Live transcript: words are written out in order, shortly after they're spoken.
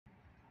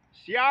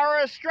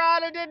Ciara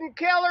Estrada didn't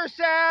kill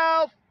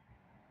herself.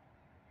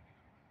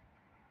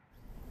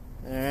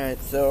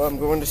 Alright, so I'm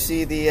going to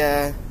see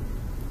the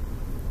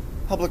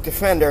public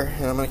defender,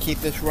 and I'm going to keep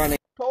this running.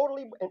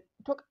 Totally, it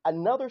took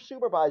another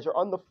supervisor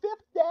on the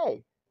 5th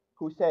day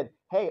who said,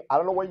 hey, I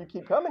don't know why you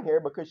keep coming here,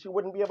 because she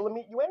wouldn't be able to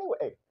meet you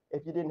anyway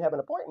if you didn't have an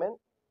appointment.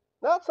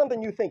 Not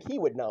something you think he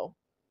would know,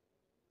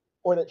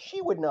 or that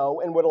she would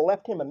know and would have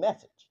left him a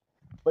message.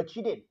 But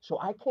she didn't. So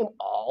I came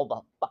all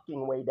the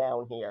fucking way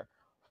down here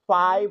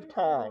 5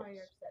 times. Why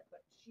you're upset,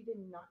 but she did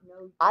not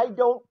know. I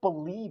don't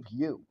believe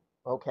you,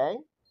 okay?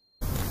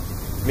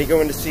 Me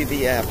going to see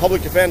the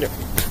public defender.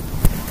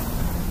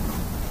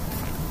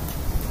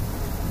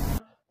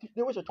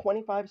 There was a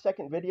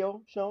 25-second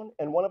video shown,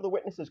 and one of the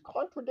witnesses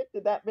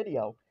contradicted that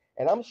video.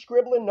 And I'm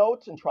scribbling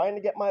notes and trying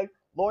to get my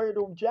lawyer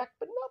to object,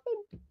 but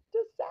nothing.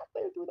 Just sat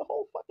there through the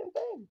whole fucking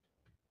thing.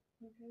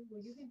 Okay,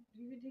 well you can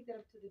take that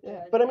up to the judge.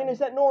 Yeah, but I mean, is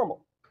that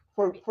normal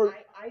for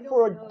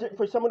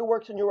someone who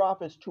works in your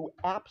office to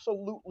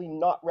absolutely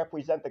not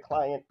represent the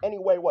client any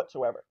way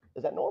whatsoever?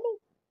 Is that normal,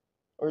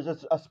 or is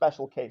this a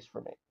special case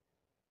for me?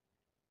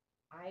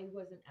 I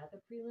wasn't at the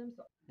prelim,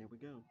 so here we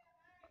go.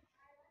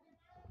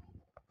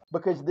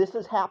 Because this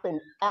has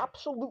happened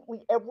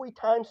absolutely every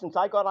time since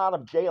I got out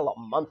of jail a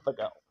month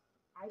ago,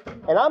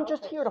 and I'm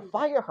just here to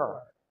fire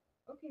her.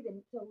 Okay,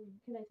 then, so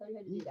can I tell you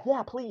how to do that?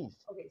 Yeah,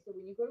 please. Okay, so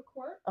when you go to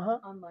court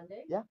on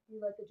Monday, you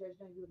let the judge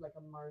know you would like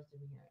a Marsden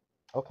hearing.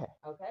 Okay.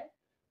 Okay?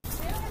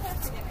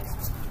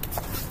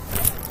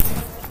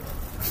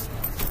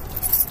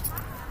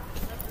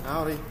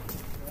 Howdy.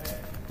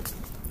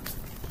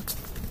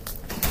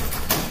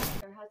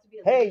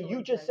 Hey,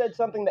 you just said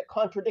something that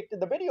contradicted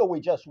the video we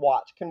just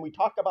watched. Can we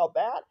talk about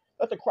that?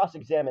 That's a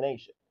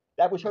cross-examination.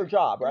 That was her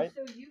job, right?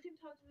 So you can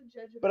talk to the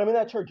judge about But I mean,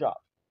 that's her job.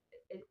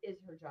 It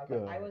is her job,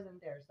 but I wasn't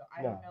there, so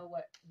I don't know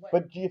what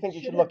But do you think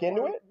you should look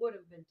into it? Would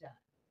have been done.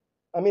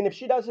 I mean, if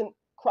she doesn't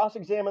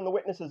cross-examine the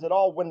witnesses at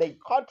all when they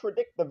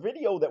contradict the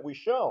video that we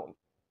shown.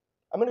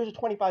 I mean, there's a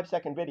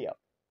 25-second video,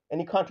 and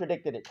he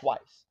contradicted it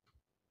twice.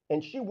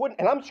 And she wouldn't,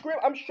 and I'm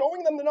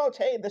showing them the notes.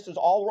 Hey, this is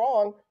all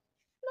wrong.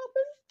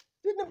 Nothing.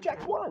 Didn't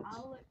object once.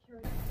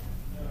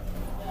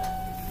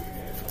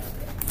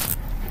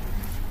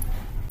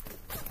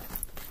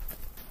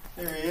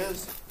 There he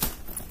is.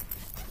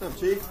 What's up,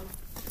 Chief?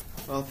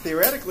 Well,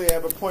 theoretically, I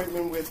have an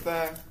appointment with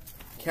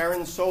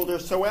Karen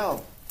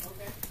Solder-Sowell.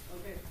 Okay.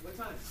 What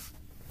time?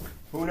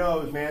 Who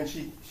knows, man?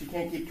 She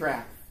can't keep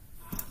track.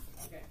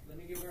 Okay, let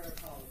me give her a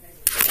call, okay?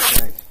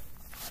 Right.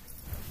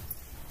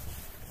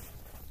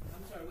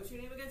 I'm sorry, what's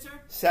your name again,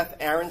 sir? Seth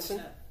Aronson.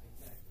 Seth.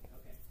 Exactly.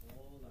 Okay,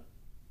 hold on.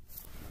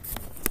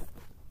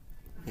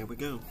 Here we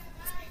go.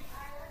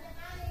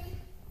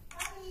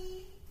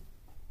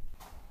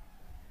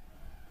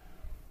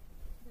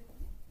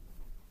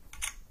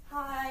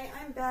 Hi,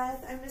 I'm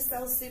Beth. I'm the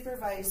cell's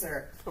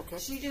supervisor. Okay.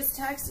 She just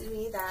texted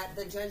me that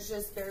the judge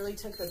just barely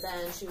took the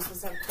bench. She was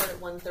supposed to have court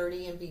at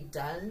 1:30 and be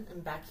done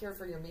and back here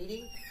for your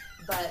meeting.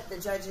 But the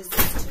judge is at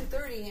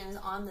 2:30 and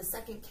on the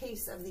second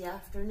case of the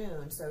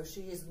afternoon. So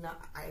she is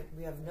not,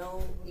 we have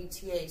no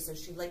ETA, so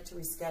she'd like to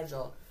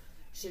reschedule.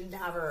 She didn't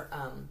have her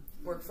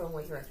work phone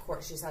with her at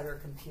court. She's had her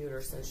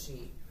computer, so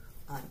she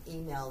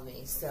emailed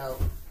me. So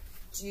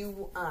do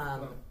you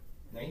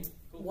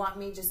want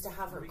me just to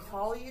have her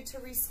call you to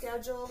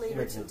reschedule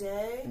later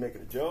today? You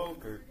making a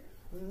joke or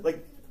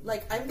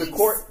I'm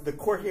the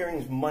court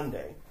hearing's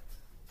Monday.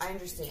 I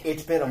understand.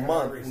 It's been a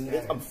month, and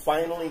I'm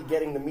finally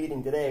getting the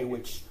meeting today,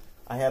 which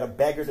I had to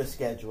beg her to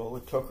schedule.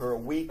 It took her a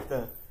week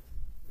to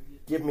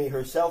give me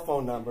her cell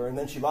phone number, and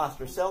then she lost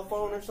her cell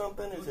phone or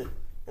something. Is it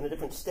in a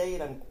different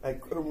state?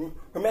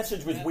 Her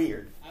message was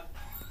weird.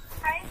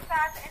 Hi,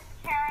 Seth. It's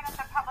Karen at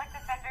the Public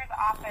Defender's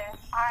Office.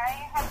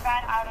 I have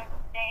been out of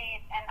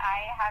state, and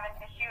I have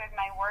an issue with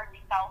my work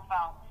cell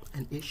phone.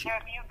 An issue? So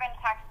if you've been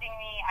texting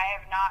me, I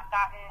have not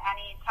gotten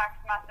any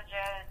text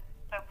messages,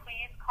 so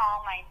please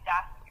call my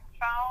desk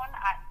phone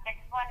at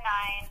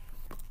 619.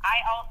 I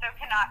also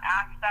cannot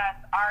access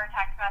our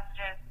text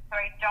messages, so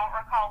I don't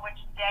recall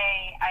which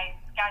day I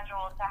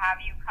scheduled to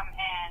have you come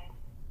in.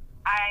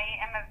 I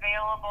am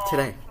available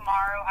today,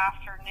 tomorrow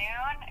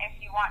afternoon, if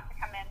you want to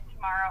come in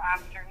tomorrow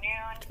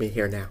afternoon. To be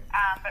here now.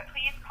 But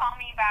please call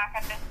me back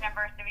at this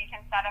number so we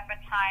can set up a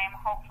time.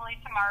 Hopefully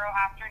tomorrow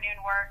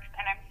afternoon works,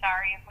 and I'm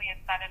sorry if we had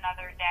set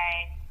another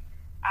day.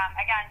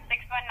 Again,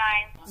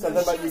 619. Something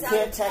about you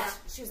can't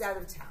text. She was out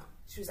of town.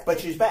 But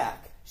she's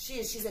back.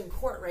 She's in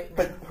court right now.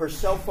 But her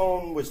cell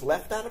phone was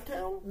left out of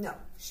town? No.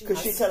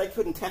 Because she said I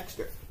couldn't text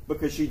her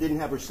because she didn't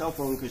have her cell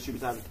phone because she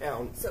was out of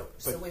town. So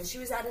when she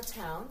was out of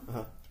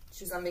town,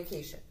 she was on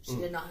vacation. She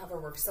did not have her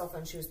work cell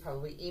phone. She was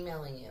probably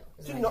emailing you.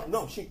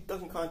 No, she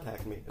doesn't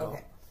contact me at all.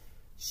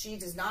 She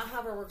does not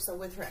have her work cell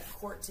with her at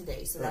court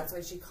today, so that's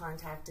why she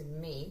contacted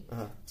me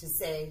to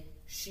say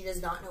she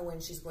does not know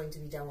when she's going to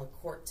be done with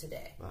court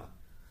today.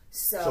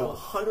 So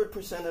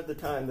 100% of the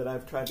time that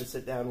I've tried to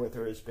sit down with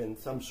her has been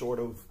some sort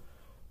of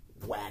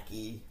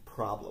wacky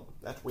problem.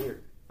 That's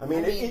weird. I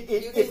mean,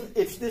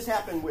 if this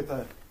happened with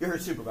you're her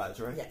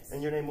supervisor, right? Yes.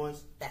 And your name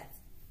was? Beth.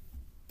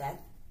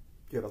 Beth?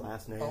 Do you have a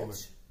last name?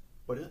 Ulch.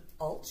 What is it?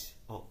 Ulch.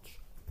 Ulch.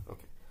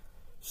 Okay.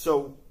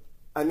 So,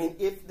 I mean,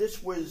 if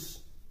this was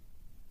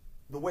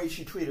the way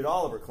she treated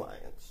all of her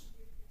clients,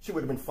 she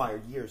would have been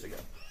fired years ago.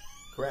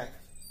 Correct?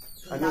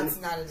 That's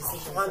not a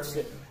decision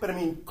constant, for me. But I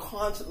mean,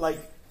 constant, like,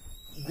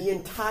 the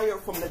entire,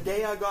 from the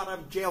day I got out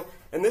of jail,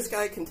 and this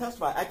guy can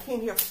testify, I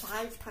came here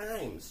 5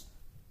 times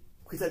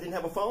because I didn't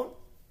have a phone,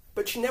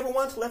 but she never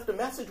once left a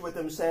message with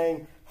him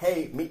saying,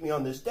 hey, meet me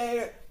on this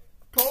day.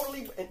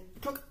 Totally, and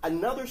took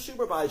another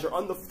supervisor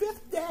on the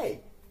 5th day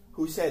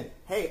who said,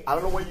 hey, I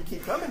don't know why you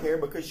keep coming here,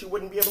 because she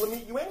wouldn't be able to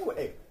meet you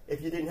anyway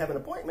if you didn't have an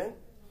appointment.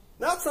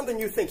 Not something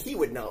you think he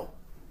would know,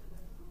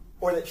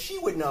 or that she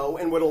would know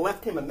and would have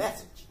left him a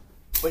message.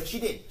 But she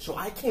did. So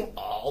I came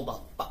all the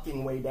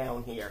fucking way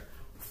down here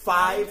 5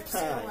 I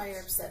understand times. why you're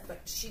upset,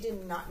 but she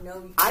did not know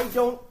you. I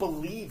don't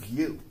believe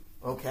you,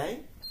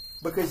 okay?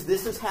 Because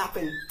this has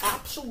happened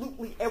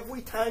absolutely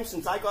every time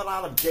since I got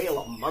out of jail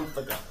a month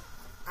ago.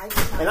 I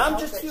cannot And I'm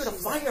help just that here to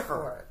she's fire at her.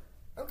 court.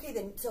 Okay,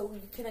 then, so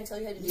can I tell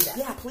you how to do that?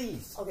 Yeah,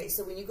 please. Okay,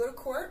 so when you go to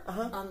court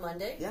on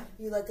Monday, Yeah.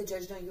 you let the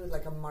judge know you would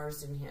like a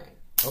Marsden hearing.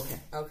 Okay.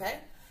 Okay?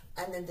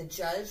 And then the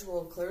judge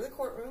will clear the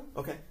courtroom.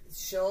 Okay.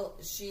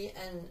 She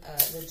and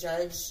the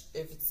judge,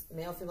 if it's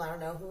male, female, I don't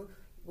know who,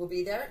 will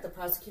be there. The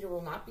prosecutor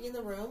will not be in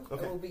the room.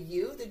 Okay. It will be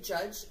you, the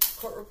judge,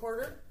 court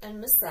reporter,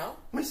 and Miss Sal.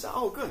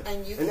 Oh, good.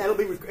 And you that'll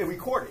be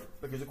recorded,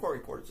 because the court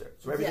reporter's there.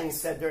 So everything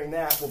Yes. said during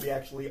that will be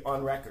actually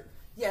on record.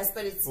 Yes,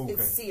 but it's Okay.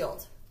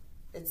 sealed.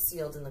 It's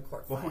sealed in the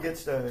court Well, file. who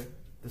gets to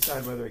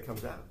decide whether it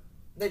comes out?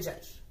 The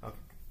judge. Okay.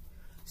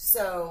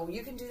 So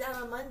you can do that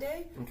on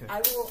Monday. Okay.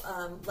 I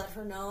will let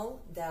her know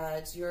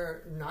that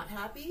you're not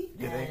happy,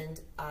 You think?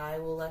 and I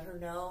will let her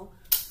know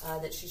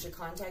that she should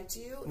contact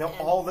you. Now, and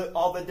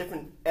all the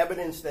different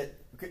evidence that,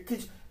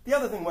 because the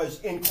other thing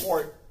was, in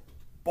court,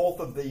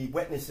 both of the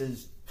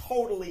witnesses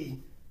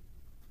totally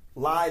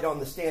lied on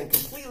the stand,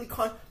 completely.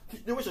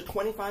 There was a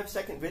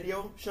 25-second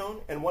video shown,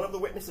 and one of the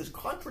witnesses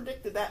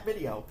contradicted that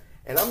video.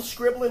 And I'm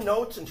scribbling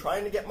notes and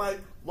trying to get my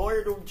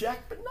lawyer to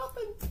object, but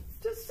nothing.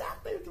 Just sat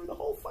there through the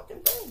whole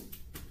fucking thing.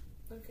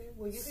 Okay.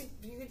 Well, you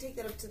can take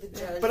that up to the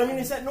judge. But I mean,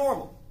 is that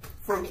normal?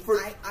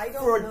 I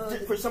don't know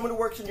for someone who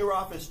works in your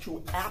office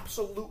to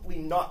absolutely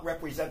not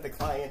represent the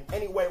client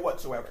any way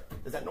whatsoever.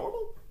 Is that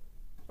normal?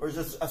 Or is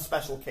this a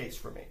special case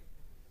for me?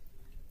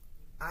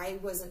 I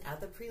wasn't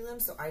at the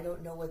prelim, so I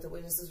don't know what the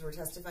witnesses were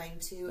testifying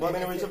to. Well, I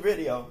mean, it was a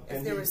video.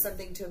 If there was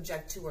something to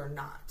object to or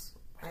not.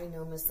 I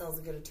know Miss Sell's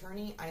a good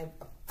attorney. I'm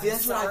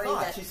that's sorry what I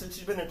thought. that She said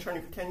she's been an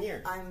attorney for 10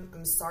 years.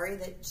 I'm sorry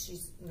that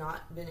she's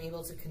not been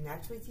able to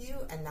connect with you,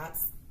 and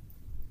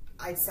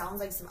it sounds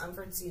like some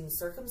unforeseen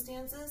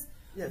circumstances.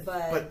 Yes,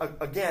 but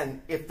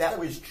again, if that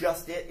was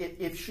just it,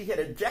 if she had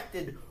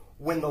objected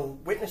when the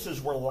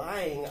witnesses were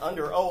lying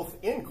under oath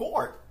in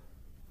court,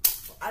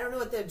 I don't know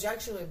what the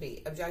objection would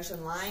be.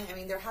 Objection lying? I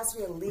mean, there has to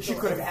be a legal... She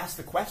could have asked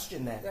the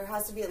question then. There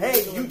has to be a legal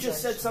Hey, you objection.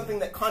 just said something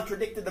that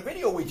contradicted the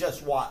video we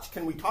just watched.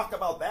 Can we talk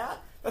about that?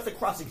 That's a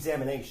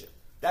cross-examination.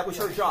 That was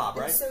her job,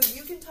 right? And so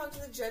you can talk to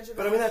the judge about...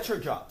 But I mean, that's her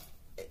job.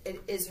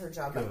 It is her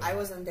job, but Good. I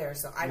wasn't there,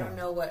 so I don't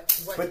know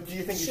what But do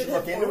you think you should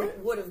have look into or it?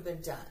 would have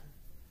been done.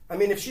 I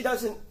mean, if she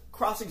doesn't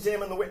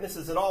cross-examine the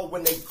witnesses at all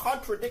when they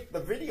contradict the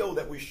video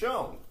that was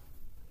shown.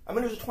 I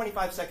mean, it was a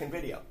 25-second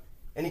video,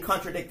 and he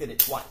contradicted it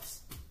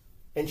twice.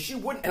 And she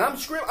wouldn't, and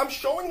I'm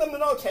showing them the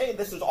notes, hey,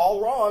 this is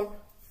all wrong.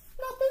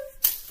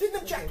 Nothing.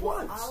 Didn't object Well,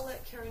 once. I'll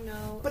let Carrie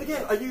know. But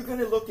again, are you going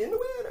to look into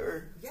it,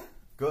 or? Yeah.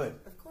 Good.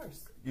 Of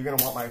course. You're going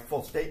to want my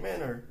full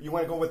statement, or you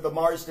want to go with the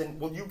Marsden?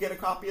 Will you get a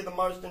copy of the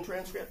Marsden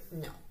transcript?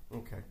 No.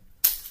 Okay.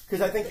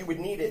 Because I think you would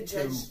need it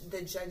to.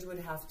 The judge would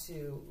have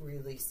to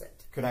release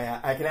it. Could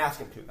I can ask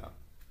him to,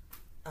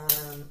 though.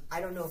 I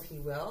don't know if he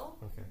will.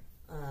 Okay.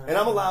 And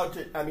I'm allowed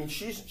to. I mean,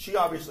 she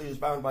obviously is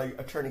bound by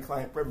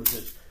attorney-client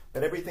privileges,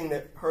 but everything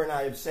that her and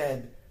I have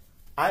said,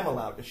 I'm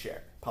allowed to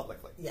share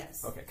publicly.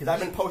 Yes. Okay. Because I've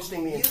been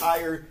posting the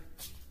entire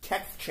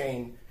text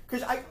chain.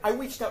 Because I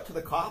reached out to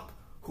the cop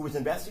who was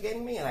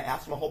investigating me, and I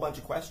asked him a whole bunch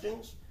of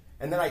questions,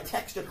 and then I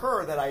texted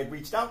her that I had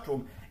reached out to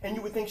him, and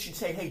you would think she'd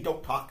say, "Hey,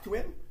 don't talk to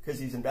him because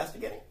he's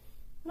investigating."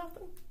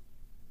 Nothing.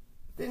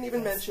 Didn't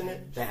even mention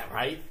it. Yeah,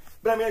 right.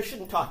 But I mean, I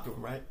shouldn't talk to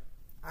him, right?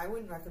 I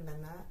wouldn't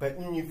recommend that. But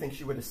you think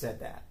she would have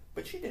said that,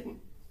 but she didn't.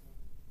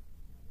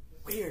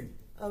 Weird.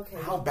 Okay.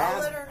 How I'll bad?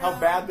 let her How know.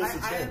 bad this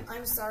has been?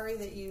 I'm sorry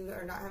that you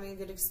are not having a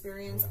good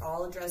experience.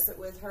 I'll address it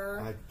with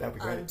her. That'd be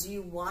great. Do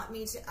you want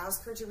me to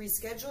ask her to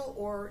reschedule,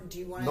 or do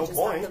you want to No just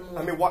point. have them?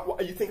 I mean,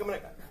 what you think I'm gonna?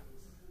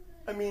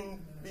 I mean,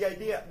 the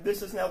idea.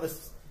 This is now the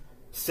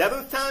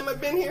 7th time I've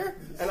been here,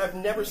 and I've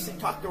never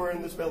talked to her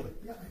in this building.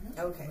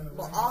 Okay.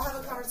 Well, I'll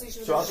have a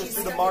conversation with So her. I'll just She's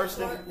do the scheduled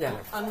Marsden. for- Yeah.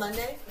 On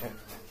Monday.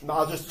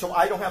 I'll just so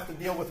I don't have to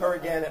deal with her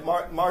again at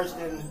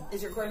Marsden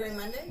Is your court hearing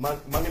Monday?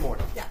 Monday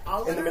morning. Yeah,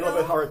 I'll in let the her middle of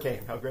know. a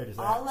hurricane. How great is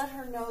that? I'll let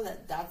her know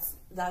that that's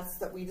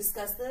that we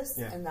discussed this,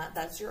 Yeah. and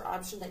that's your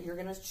option that you're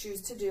going to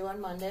choose to do on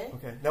Monday.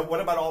 Okay. Now,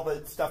 what about all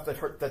the stuff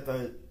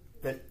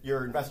that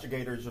your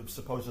investigators have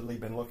supposedly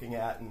been looking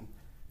at, and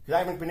because I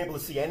haven't been able to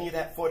see any of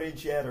that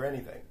footage yet or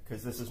anything,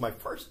 because this is my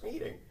first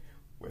meeting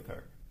with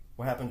her.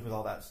 What happens with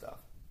all that stuff?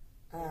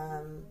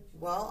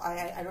 Well,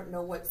 I don't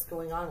know what's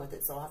going on with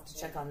it, so I'll have to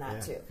check on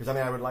that too. Because, I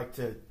mean, I would like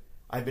to...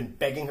 I've been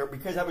begging her,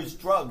 because I was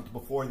drugged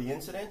before the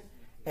incident,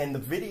 and the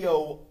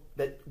video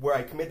where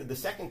I committed the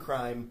second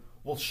crime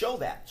will show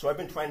that. So I've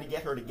been trying to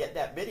get her to get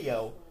that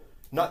video,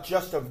 not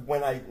just of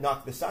when I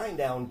knocked the sign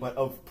down, but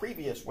of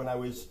previous when I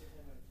was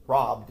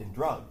robbed and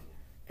drugged.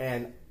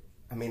 And,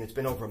 I mean, it's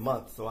been over a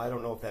month, so I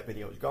don't know if that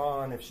video is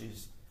gone, if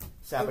she's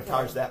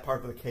sabotaged that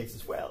part of the case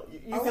as well.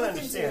 You can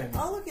understand.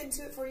 I'll look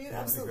into it for you,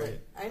 absolutely.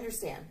 I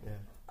understand. Yeah.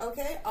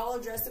 Okay, I'll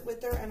address it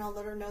with her, and I'll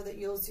let her know that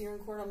you'll see her in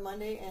court on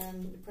Monday,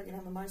 and we're going to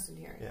have a Marston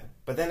hearing. Yeah.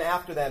 But then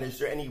after that, is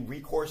there any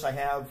recourse I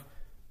have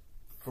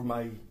for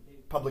my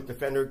public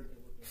defender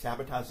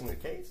sabotaging the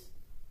case?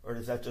 Or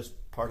is that just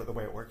part of the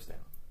way it works now?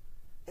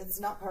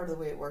 It's not part of the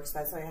way it works.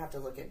 That's why I have to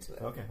look into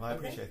it. Okay, well, I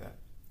appreciate that.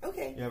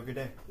 Okay. You have a good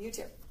day. You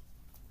too.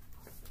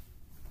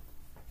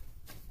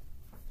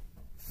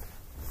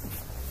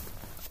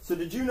 So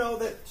did you know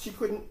that she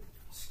couldn't...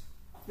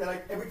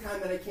 every time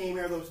that I came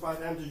here those 5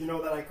 times, did you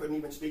know that I couldn't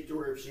even speak to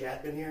her if she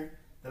had been here?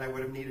 That I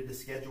would have needed to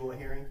schedule a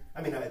hearing?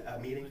 I mean, a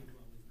meeting?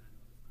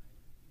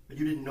 But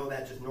you didn't know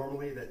that just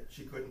normally, that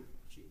she couldn't?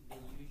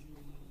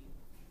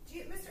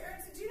 Mr.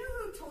 Erickson, do you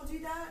know who told you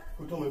that?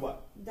 Who told me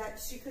what? That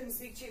she couldn't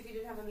speak to you if you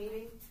didn't have a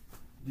meeting?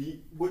 Do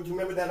you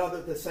remember that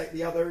other,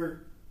 the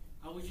other...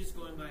 I was just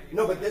going by...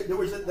 No, but there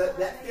was that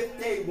 5th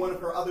day, one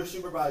of her other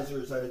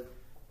supervisors,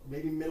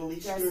 maybe Middle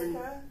Eastern...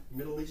 Jessica?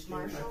 Middle Eastern...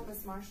 Marshall?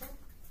 Miss Marshall?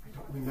 I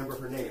don't remember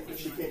her name. But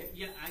she came...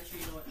 Yeah,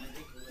 actually, you know what? I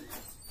think it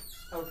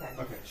was... Okay.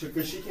 Okay,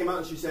 because she came out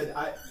and she said,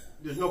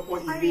 there's no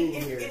point in being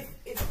here.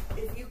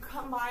 If you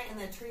come by and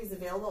the attorney's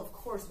available, of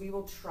course, we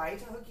will try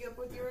to hook you up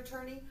with your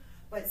attorney.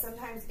 But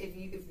sometimes if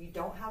you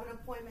don't have an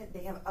appointment,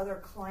 they have other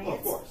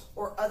clients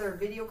or other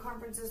video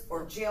conferences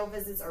or jail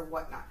visits or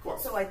whatnot.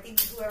 So I think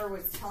whoever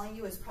was telling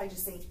you is probably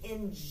just saying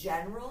in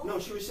general. No,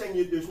 she was saying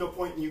there's no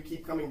point in you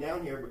keep coming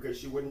down here because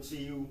she wouldn't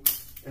see you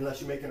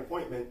unless you make an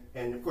appointment.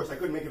 And of course I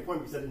couldn't make an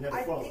appointment because I didn't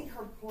have a phone. I think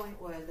her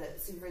point was, the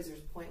supervisor's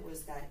point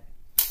was that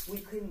we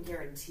couldn't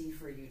guarantee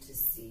for you to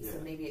see, so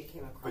maybe it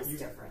came across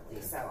differently.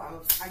 So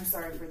I'm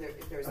sorry for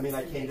if there's. I mean,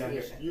 I came down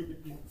here. You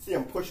see,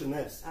 I'm pushing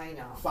this. I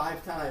know.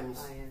 5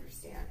 times. I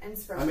understand, and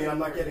it's I mean, I'm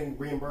not getting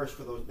reimbursed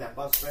for that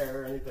bus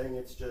fare or anything.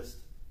 It's just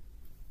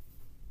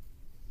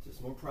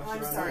more pressure.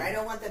 I'm sorry. I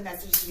don't want the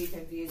message to be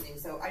confusing,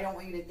 so I don't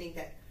want you to think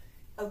that.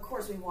 Of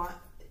course,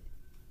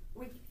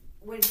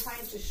 when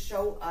clients just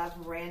show up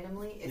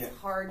randomly, it's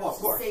hard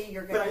to say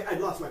you're going. But I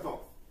lost my phone.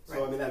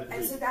 So, I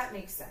mean, so that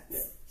makes sense. Yeah.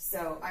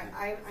 So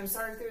I'm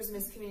sorry if there was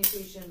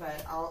miscommunication,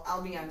 but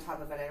I'll be on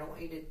top of it. I don't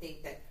want you to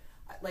think that,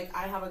 like,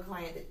 I have a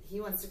client that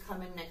he wants to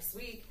come in next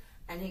week,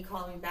 and he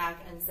called me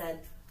back and said,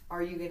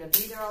 "Are you going to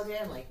be there all day?"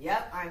 I'm like,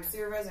 "Yep, I'm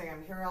supervising.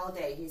 I'm here all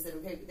day." He said,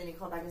 "Okay." Then he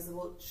called back and said,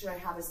 "Well, should I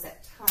have a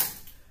set time?"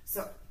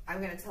 So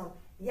I'm going to tell him,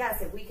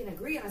 "Yes, if we can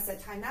agree on a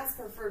set time, that's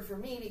preferred for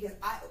me because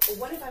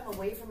what if I'm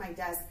away from my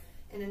desk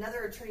in another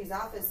attorney's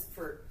office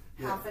for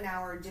half an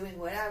hour doing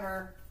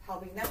whatever,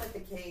 helping them with the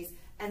case,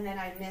 and then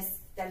I miss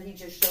that he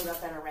just showed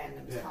up at a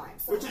random time."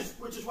 So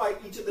which is why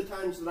each of the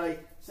times that I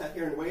sat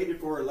here and waited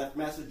for her, left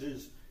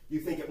messages, you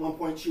think at one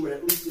point she would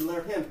at least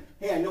alert him,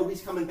 "Hey, I know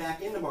he's coming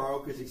back in tomorrow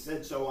because he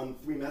said so on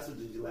 3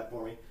 messages he left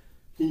for me.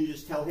 Can you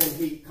just tell him,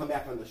 hey, come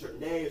back on a certain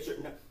day, a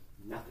certain..."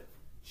 Nothing.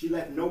 She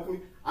left no...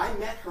 I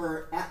met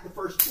her at the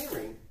first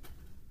hearing,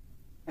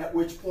 at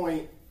which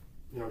point,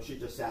 she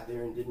just sat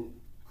there and didn't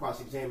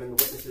cross-examine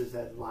the witnesses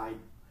that lied.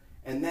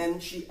 And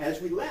then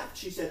as we left,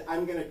 she said,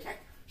 "I'm going to text..."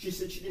 She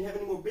said she didn't have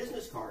any more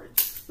business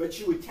cards, but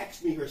she would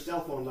text me her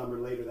cell phone number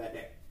later that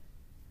day.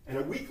 And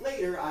a week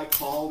later, I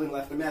called and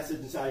left a message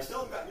and said, "I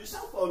still got your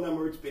cell phone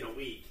number. It's been a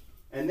week."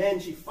 And then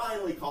she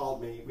finally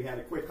called me. We had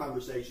a quick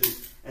conversation.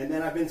 And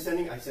then I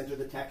sent her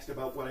the text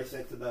about what I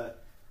sent to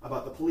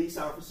about the police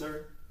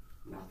officer.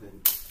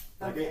 Nothing.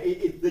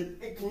 Okay. Do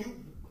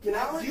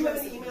you have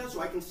any email so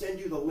I can send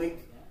you the link?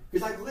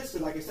 Because I've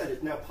listed, like I said,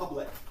 it's now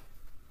public.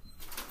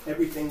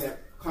 Everything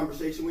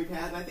conversation we've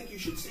had, and I think you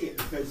should see it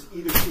because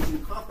either she's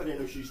incompetent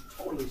or she's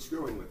totally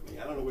screwing with me.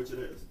 I don't know which it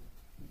is.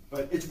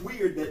 But it's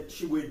weird that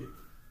she would...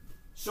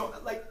 So,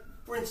 like,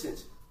 for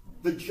instance,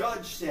 the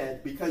judge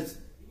said, because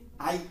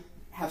I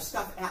have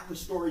stuff at the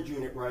storage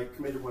unit where I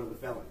committed one of the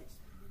felonies,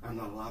 I'm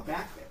not allowed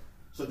back there.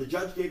 So the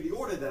judge gave the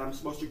order that I'm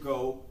supposed to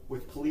go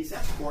with police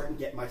escort and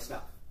get my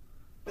stuff.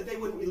 But they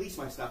wouldn't release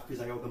my stuff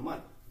because I owe them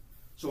money.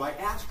 So I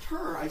asked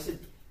her, I said,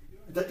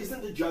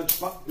 "Isn't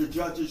the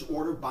judge's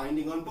order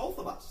binding on both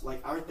of us?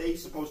 Like, aren't they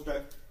supposed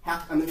to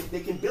have... I mean,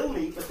 they can bill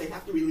me, but they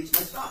have to release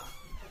my stuff."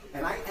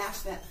 And I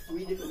asked that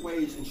 3 different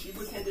ways, and she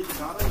pretended to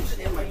not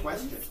understand my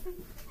question.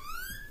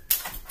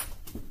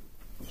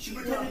 She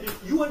pretended to...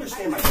 You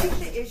understand my question. I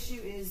think the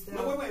issue is, though,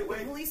 no, wait.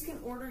 the police can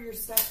order your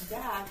stuff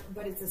back,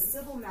 but it's a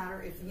civil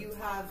matter if you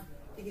have...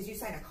 Because you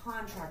sign a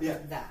contract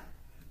with them.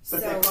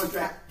 But so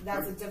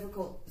that's a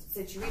difficult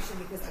situation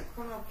because a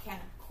criminal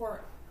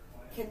court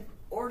can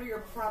order your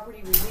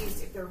property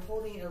released if they're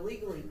holding it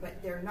illegally, but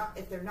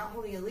if they're not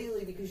holding it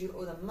illegally because you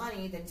owe them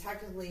money, then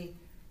technically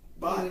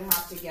you would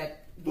have to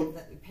get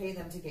pay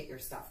them to get your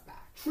stuff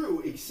back.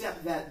 True,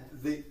 except that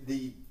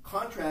the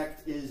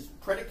contract is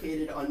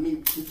predicated on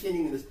me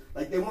continuing this.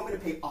 Like, they want me to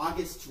pay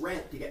August's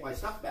rent to get my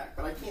stuff back,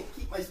 but I can't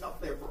keep my stuff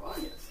there for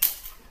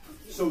August.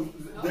 So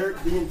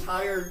the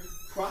entire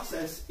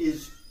process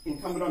is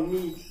incumbent on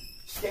me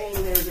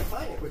staying there as a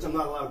client, which I'm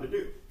not allowed to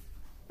do.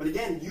 But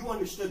again, you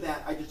understood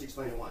that. I just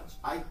explained it once.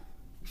 I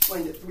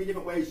explained it 3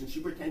 different ways, and she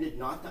pretended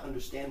not to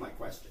understand my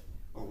question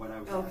or what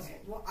I was asking.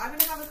 Well, I'm going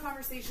to have a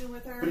conversation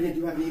with her. But again, do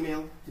you have an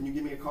email? Can you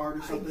give me a card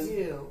or something? I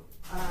do.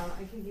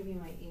 I can give you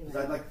my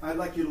email. I'd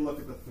like you to look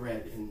at the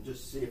thread and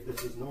just see if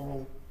this is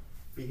normal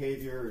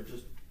behavior or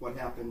just what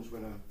happens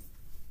when a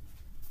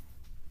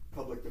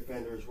public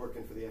defender is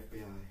working for the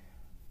FBI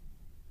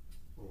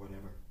or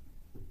whatever.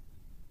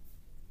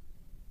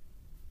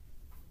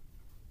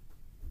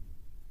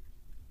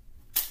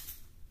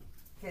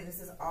 Okay,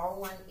 this is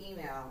all one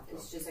email.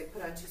 It's just I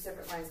put on 2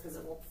 separate lines because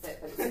it won't fit,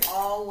 but it's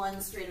all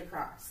one straight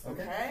across.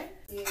 Okay?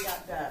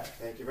 C.Dove.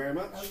 Thank you very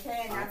much.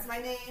 Okay, and that's my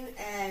name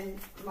and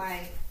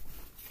my.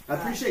 I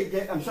appreciate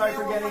it. I'm sorry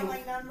for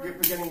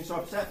getting so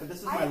upset, but this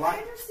is my life. I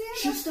understand.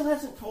 She still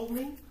hasn't told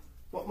me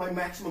what my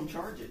maximum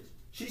charge is.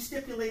 She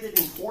stipulated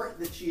in court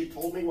that she had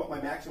told me what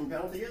my maximum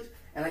penalty is,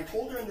 and I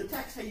told her in the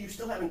text, hey, you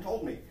still haven't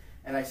told me.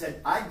 And I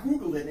said, I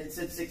Googled it, and it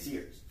said 6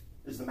 years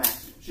is the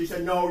maximum. She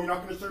said, no, you're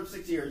not going to serve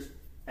 6 years,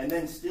 and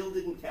then still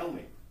didn't tell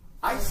me.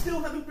 I still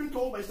haven't been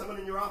told by someone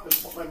in your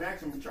office what my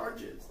maximum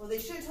charge is. Well, they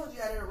should have told you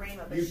that at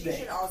arraignment, but she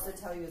should also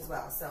tell you as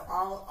well. So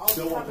I'll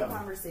have a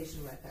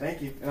conversation with her.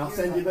 Thank you, and I'll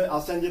send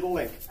you the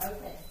link.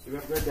 Okay. You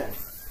have a good day.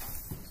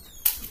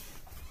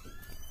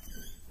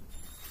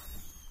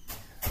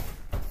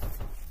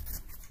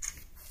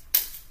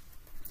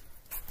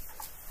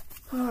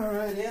 All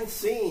right, and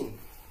scene.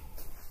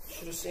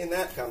 Should have seen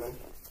that coming.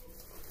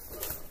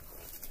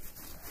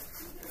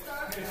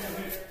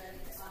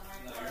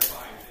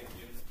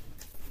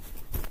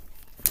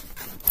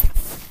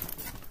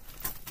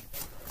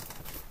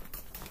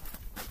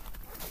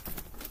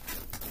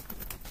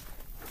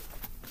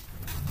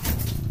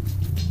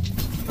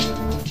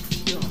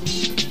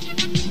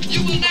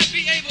 You will not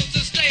be able to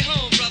stay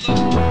home, brother.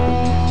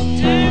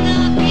 Turn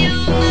up your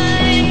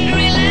mind,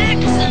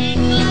 relax and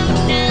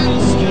float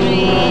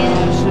downstream.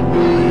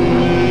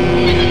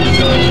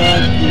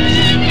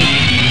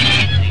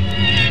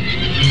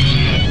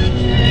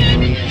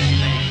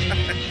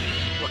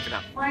 Look it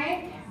up.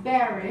 Frank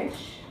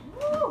Barish.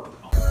 Woo.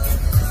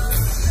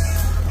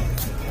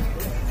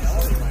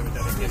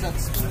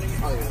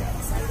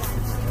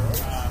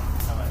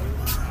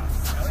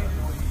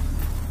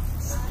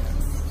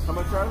 How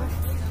much are they?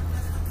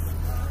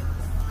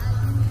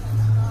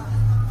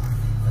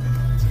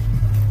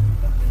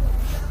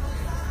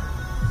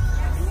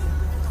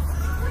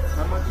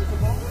 How much is the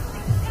ball?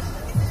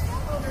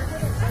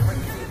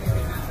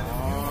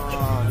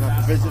 Oh, not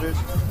the visitors.